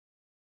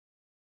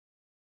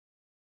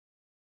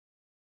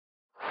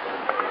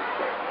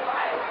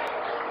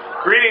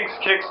Greetings,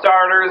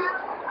 Kickstarters.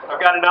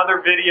 I've got another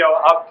video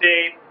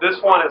update.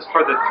 This one is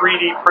for the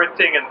 3D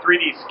printing and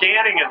 3D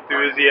scanning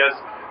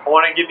enthusiasts. I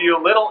want to give you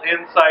a little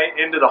insight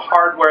into the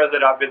hardware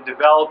that I've been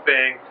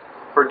developing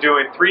for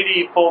doing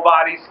 3D full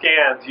body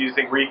scans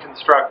using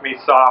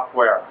ReconstructMe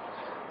software.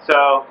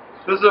 So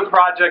this is a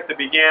project that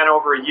began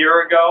over a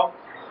year ago,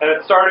 and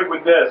it started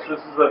with this.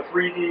 This is a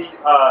 3D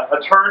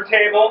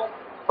turntable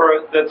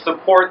that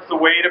supports the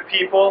weight of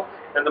people,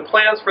 and the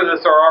plans for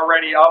this are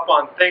already up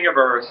on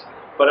Thingiverse.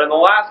 But in the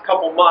last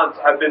couple months,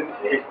 I've been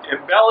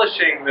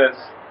embellishing this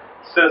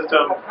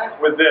system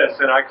with this,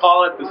 and I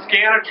call it the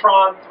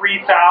Scan-O-Tron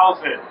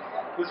 3000.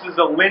 This is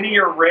a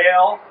linear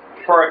rail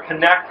for a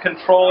Kinect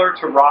controller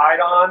to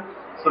ride on,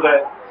 so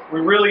that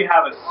we really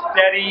have a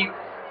steady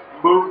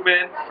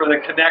movement for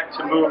the Kinect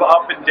to move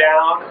up and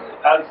down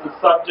as the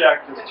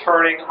subject is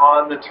turning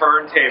on the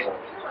turntable.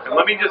 And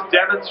let me just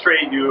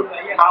demonstrate you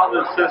how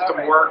this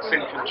system works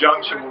in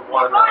conjunction with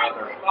one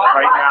another.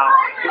 Right now,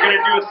 we're going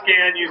to do a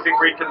scan using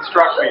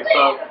ReconstructMe.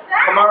 So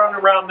come on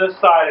around this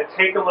side and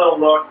take a little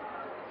look.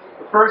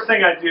 The first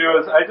thing I do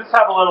is I just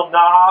have a little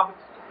knob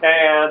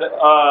and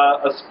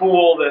a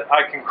spool that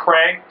I can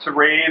crank to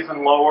raise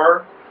and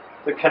lower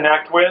the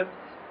Kinect with.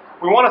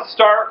 We want to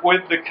start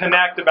with the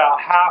Kinect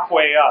about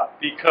halfway up,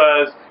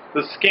 because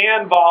the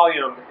scan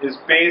volume is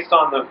based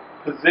on the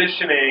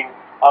positioning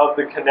of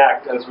the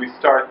Kinect as we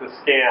start the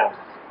scan.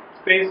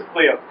 It's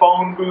basically a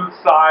phone booth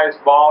size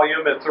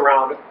volume. It's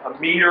around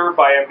 1 meter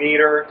by 1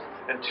 meter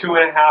and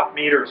 2.5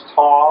 meters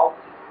tall,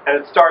 and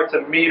it starts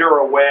 1 meter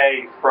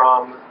away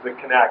from the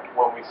Kinect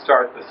when we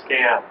start the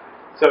scan.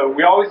 So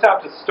we always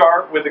have to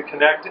start with the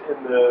Kinect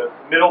in the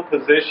middle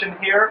position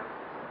here.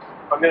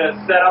 I'm going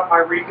to set up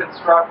my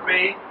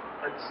ReconstructMe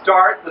and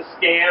start the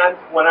scan.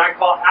 When I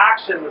call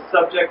action, the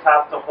subject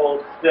has to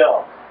hold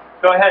still.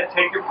 Go ahead,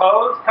 take your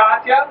pose,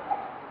 Katya.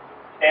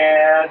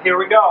 And here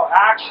we go,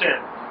 action.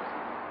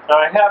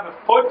 Now I have a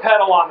foot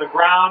pedal on the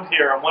ground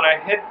here, and when I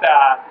hit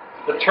that,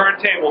 the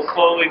turntable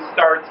slowly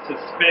starts to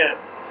spin.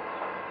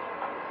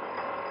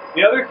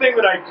 The other thing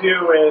that I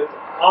do is,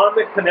 on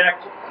the Kinect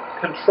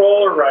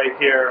controller right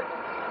here,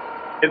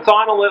 it's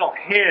on a little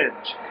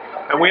hinge.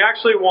 And we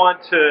actually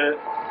want to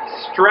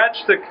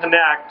stretch the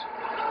Kinect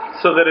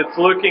so that it's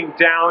looking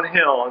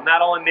downhill, and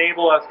that'll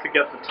enable us to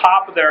get the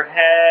top of their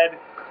head.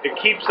 It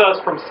keeps us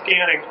from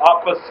scanning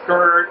up a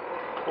skirt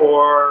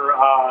or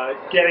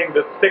getting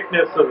the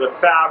thickness of the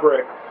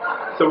fabric.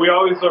 So we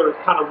always are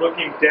kind of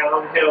looking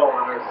downhill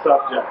on our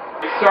subject.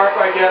 We start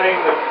by getting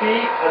the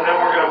feet, and then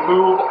we're going to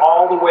move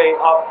all the way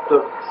up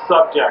the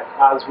subject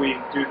as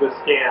we do the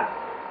scan.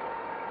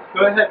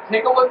 Go ahead,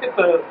 take a look at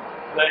the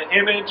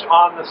image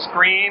on the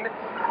screen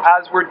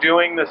as we're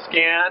doing the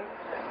scan.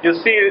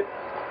 You'll see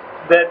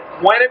that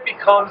when it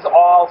becomes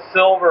all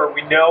silver,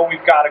 we know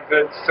we've got a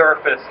good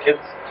surface.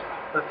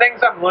 The things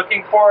I'm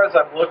looking for as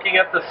I'm looking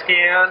at the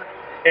scan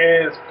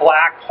is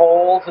black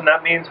holes, and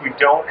that means we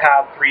don't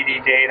have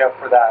 3D data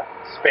for that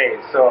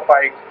space. So if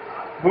I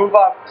move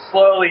up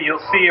slowly, you'll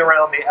see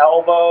around the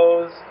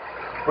elbows,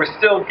 we're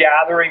still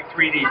gathering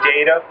 3D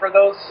data for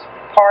those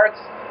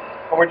parts,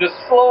 and we're just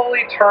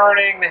slowly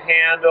turning the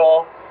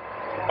handle,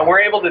 and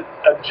we're able to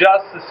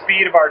adjust the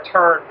speed of our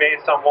turn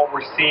based on what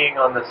we're seeing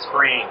on the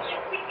screen.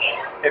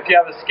 If you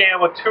have a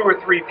scan with 2 or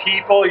 3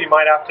 people, you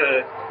might have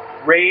to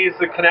raise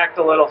the Kinect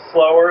a little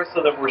slower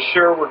so that we're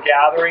sure we're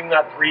gathering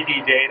that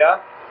 3D data.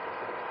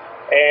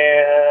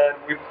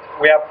 And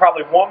we have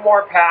probably one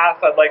more pass.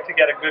 I'd like to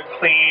get a good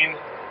clean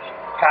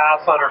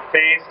pass on her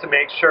face to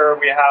make sure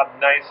we have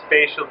nice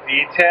facial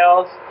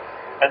details,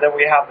 and then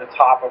we have the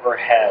top of her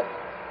head.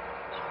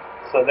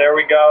 So there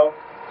we go.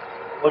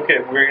 Look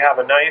at, we have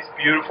a nice,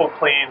 beautiful,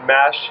 clean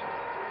mesh.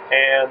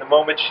 And the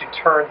moment she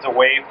turns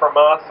away from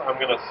us, I'm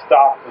going to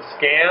stop the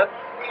scan.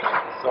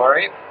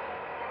 Sorry.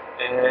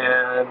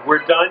 And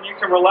we're done. You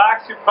can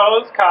relax your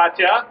pose,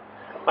 Katya.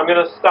 I'm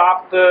going to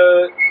stop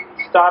the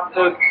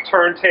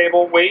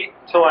turntable. Wait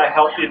till I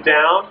help you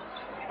down,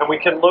 and we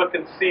can look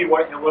and see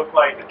what you look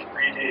like in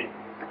 3D.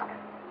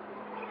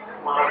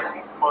 Come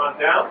on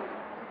down,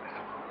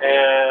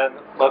 and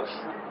let's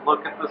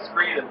look at the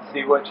screen and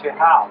see what you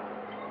have.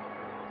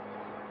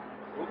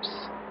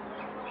 Oops.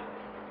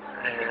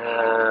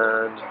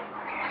 And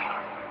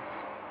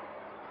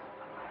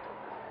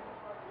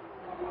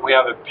we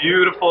have a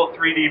beautiful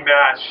 3D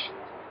mesh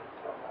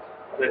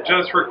that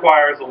just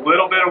requires a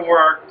little bit of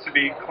work to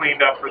be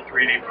cleaned up for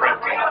 3D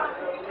printing.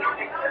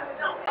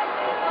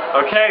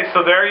 Okay,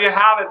 so there you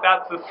have it.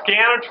 That's the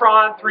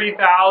Scan-O-Tron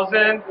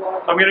 3000.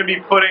 I'm going to be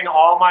putting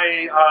all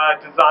my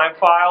design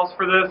files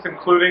for this,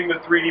 including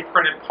the 3D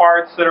printed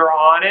parts that are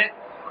on it,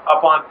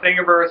 up on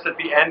Thingiverse at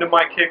the end of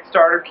my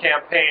Kickstarter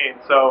campaign.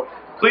 So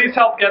please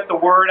help get the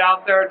word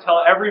out there.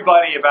 Tell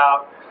everybody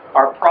about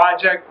our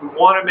project. We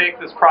want to make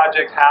this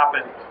project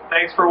happen.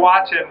 Thanks for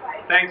watching.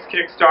 Thanks,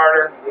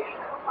 Kickstarter.